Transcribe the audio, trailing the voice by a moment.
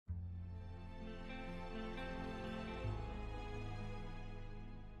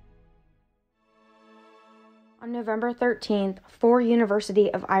On November 13th, 4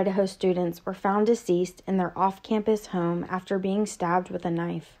 University of Idaho students were found deceased in their off-campus home after being stabbed with a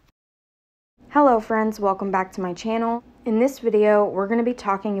knife. Hello friends, welcome back to my channel. In this video, we're going to be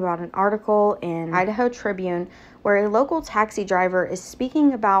talking about an article in Idaho Tribune where a local taxi driver is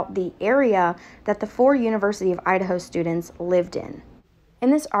speaking about the area that the 4 University of Idaho students lived in.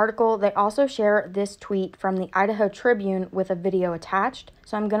 In this article, they also share this tweet from the Idaho Tribune with a video attached,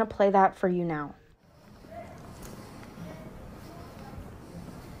 so I'm going to play that for you now.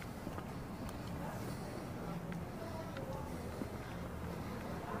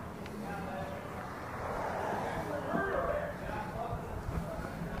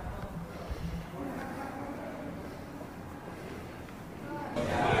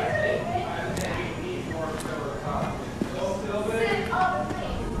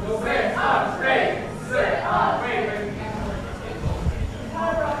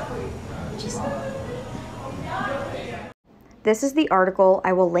 This is the article.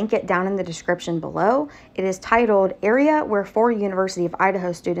 I will link it down in the description below. It is titled, "Area Where 4 University of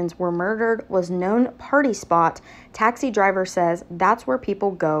Idaho Students Were Murdered Was Known Party Spot. Taxi Driver Says That's Where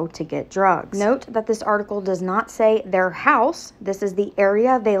People Go to Get Drugs." Note that this article does not say their house. This is the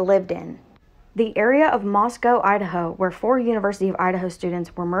area they lived in. The area of Moscow, Idaho, where 4 University of Idaho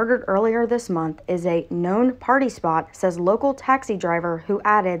students were murdered earlier this month is a known party spot, says local taxi driver who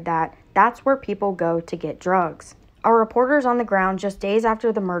added that that's where people go to get drugs. Our reporters on the ground just days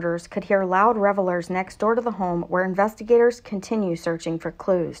after the murders could hear loud revelers next door to the home where investigators continue searching for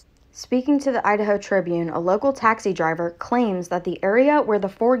clues. Speaking to the Idaho Tribune, a local taxi driver claims that the area where the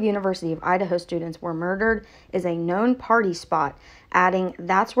 4 University of Idaho students were murdered is a known party spot, adding,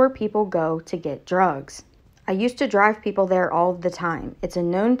 "That's where people go to get drugs. I used to drive people there all the time. It's a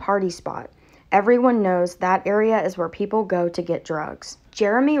known party spot. Everyone knows that area is where people go to get drugs."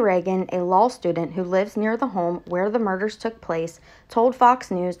 Jeremy Reagan, a law student who lives near the home where the murders took place, told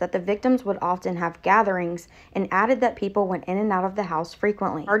Fox News that the victims would often have gatherings and added that people went in and out of the house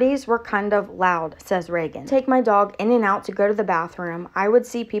frequently. "Parties were kind of loud," says Reagan. "Take my dog in and out to go to the bathroom. I would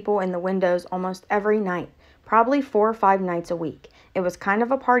see people in the windows almost every night, probably 4 or 5 nights a week. It was kind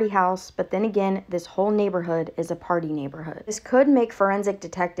of a party house, but then again, this whole neighborhood is a party neighborhood." This could make forensic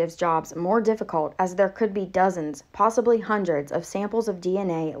detectives' jobs more difficult as there could be dozens, possibly hundreds, of samples of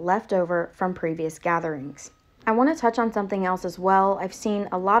DNA left over from previous gatherings. I want to touch on something else as well. I've seen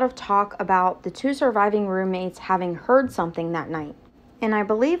a lot of talk about the 2 surviving roommates having heard something that night. And I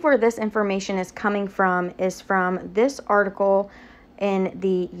believe where this information is coming from is from this article in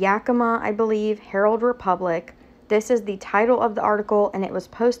the Yakima, I believe, Herald Republic. This is the title of the article, and it was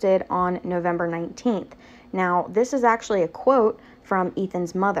posted on November 19th. Now, this is actually a quote from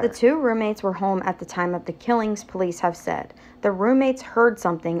Ethan's mother. "The 2 roommates were home at the time of the killings, police have said. The roommates heard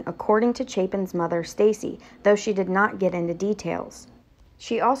something, according to Chapin's mother, Stacy, though she did not get into details."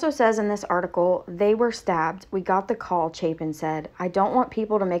 She also says in this article, "They were stabbed. We got the call," Chapin said. "I don't want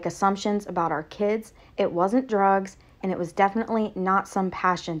people to make assumptions about our kids. It wasn't drugs, and it was definitely not some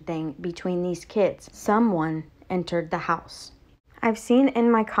passion thing between these kids. Someone entered the house." I've seen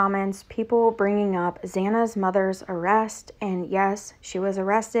in my comments people bringing up Xana's mother's arrest, and yes, she was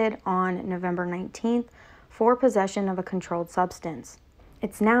arrested on November 19th for possession of a controlled substance.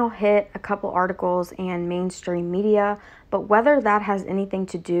 It's now hit a couple articles and mainstream media, but whether that has anything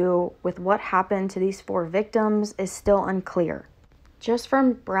to do with what happened to these 4 victims is still unclear. Just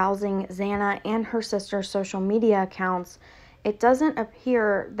from browsing Xana and her sister's social media accounts, it doesn't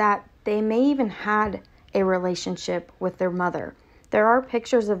appear that they may even had a relationship with their mother. There are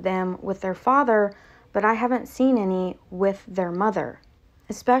pictures of them with their father, but I haven't seen any with their mother,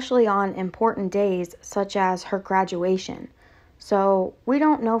 especially on important days such as her graduation. So we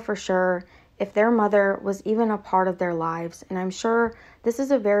don't know for sure if their mother was even a part of their lives, and I'm sure this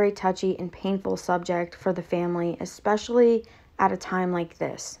is a very touchy and painful subject for the family, especially at a time like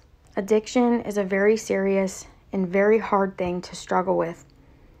this. Addiction is a very serious and very hard thing to struggle with.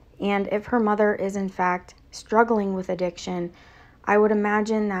 And if her mother is in fact struggling with addiction, I would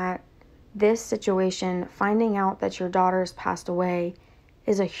imagine that this situation, finding out that your daughter's passed away,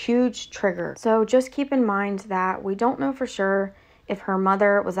 is a huge trigger. So just keep in mind that we don't know for sure if her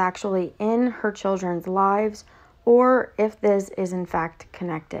mother was actually in her children's lives or if this is in fact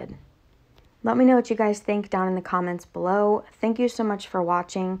connected. Let me know what you guys think down in the comments below. Thank you so much for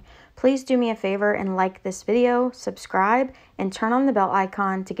watching. Please do me a favor and like this video, subscribe, and turn on the bell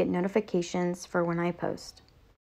icon to get notifications for when I post.